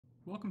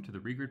Welcome to the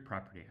Regrid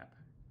Property App.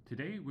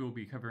 Today we will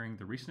be covering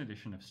the recent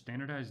addition of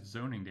standardized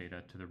zoning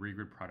data to the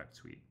Regrid product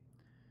suite.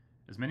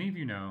 As many of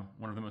you know,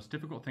 one of the most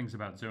difficult things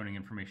about zoning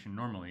information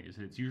normally is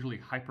that it's usually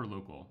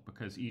hyperlocal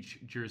because each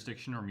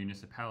jurisdiction or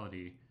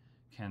municipality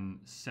can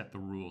set the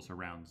rules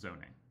around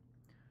zoning.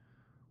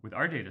 With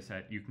our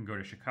dataset, you can go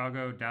to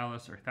Chicago,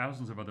 Dallas, or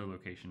thousands of other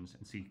locations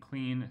and see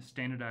clean,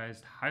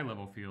 standardized,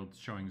 high-level fields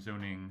showing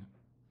zoning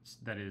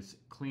that is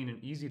clean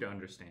and easy to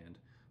understand,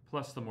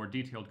 plus the more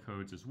detailed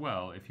codes as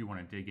well if you want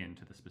to dig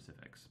into the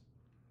specifics.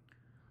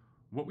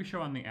 What we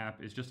show on the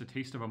app is just a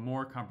taste of a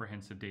more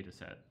comprehensive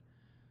dataset,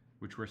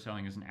 which we're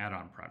selling as an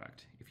add-on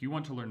product. If you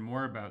want to learn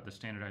more about the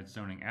standardized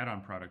zoning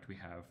add-on product we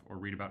have, or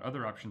read about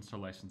other options to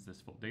license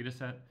this full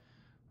dataset,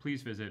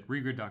 please visit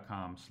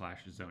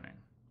regrid.com/zoning.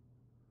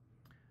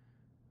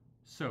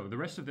 So the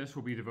rest of this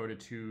will be devoted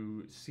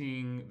to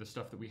seeing the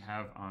stuff that we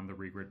have on the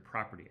Regrid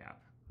Property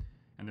App.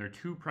 And there are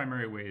two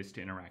primary ways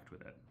to interact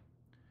with it.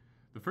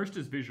 The first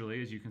is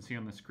visually, as you can see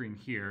on the screen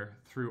here,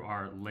 through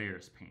our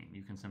Layers pane.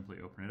 You can simply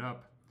open it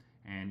up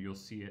and you'll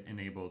see it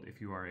enabled if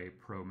you are a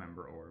Pro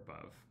member or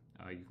above.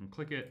 You can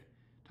click it,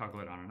 toggle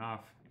it on and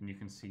off, and you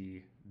can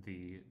see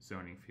the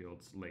zoning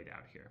fields laid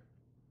out here.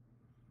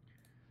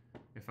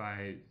 If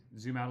I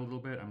zoom out a little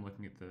bit, I'm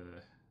looking at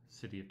the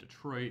city of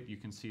Detroit. You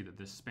can see that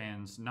this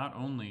spans not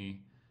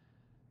only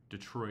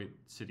Detroit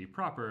city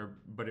proper,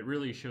 but it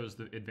really shows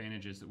the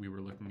advantages that we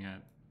were looking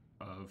at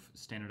of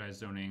standardized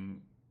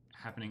zoning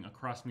happening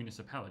across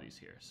municipalities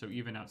here. So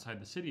even outside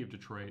the city of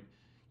Detroit,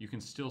 you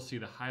can still see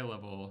the high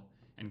level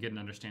and get an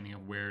understanding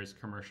of where is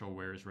commercial,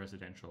 where is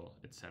residential,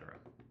 etc.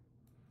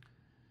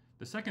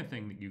 The second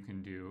thing that you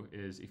can do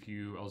is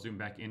I'll zoom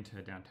back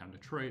into downtown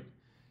Detroit,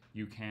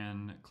 you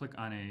can click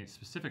on a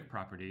specific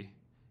property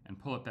and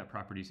pull up that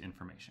property's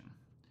information.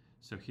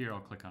 So here I'll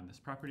click on this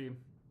property,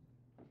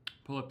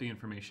 pull up the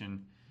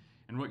information,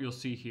 and what you'll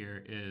see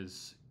here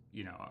is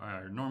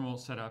our normal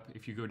setup.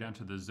 If you go down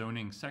to the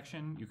zoning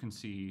section, you can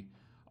see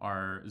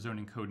our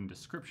zoning code and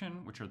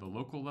description, which are the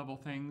local level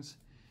things.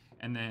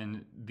 And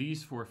then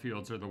these four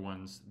fields are the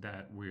ones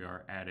that we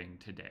are adding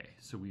today.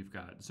 So we've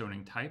got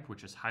zoning type,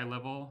 which is high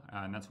level,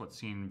 and that's what's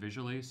seen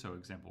visually. So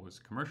example is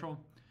commercial.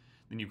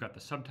 Then you've got the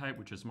subtype,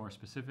 which is more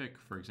specific,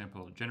 for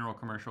example, general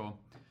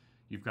commercial.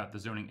 You've got the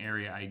zoning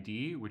area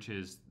ID, which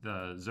is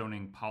the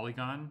zoning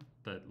polygon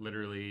that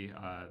literally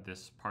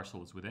this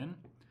parcel is within,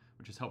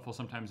 which is helpful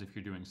sometimes if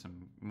you're doing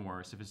some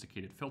more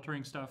sophisticated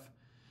filtering stuff.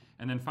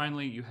 And then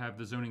finally, you have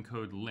the zoning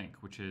code link,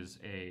 which is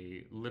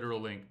a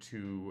literal link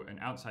to an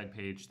outside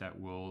page that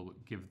will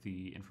give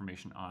the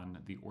information on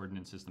the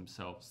ordinances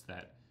themselves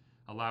that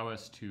allow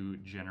us to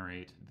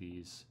generate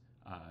these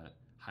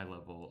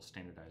high-level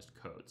standardized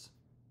codes.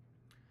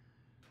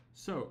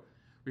 So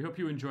we hope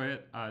you enjoy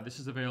it. This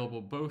is available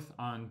both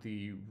on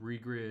the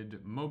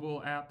Regrid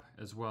mobile app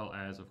as well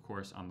as, of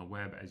course, on the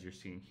web as you're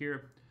seeing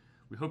here.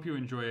 We hope you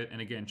enjoy it, and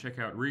again, check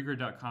out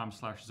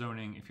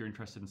regrid.com/zoning if you're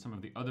interested in some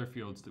of the other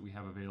fields that we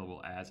have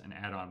available as an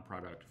add-on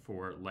product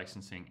for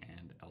licensing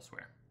and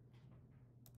elsewhere.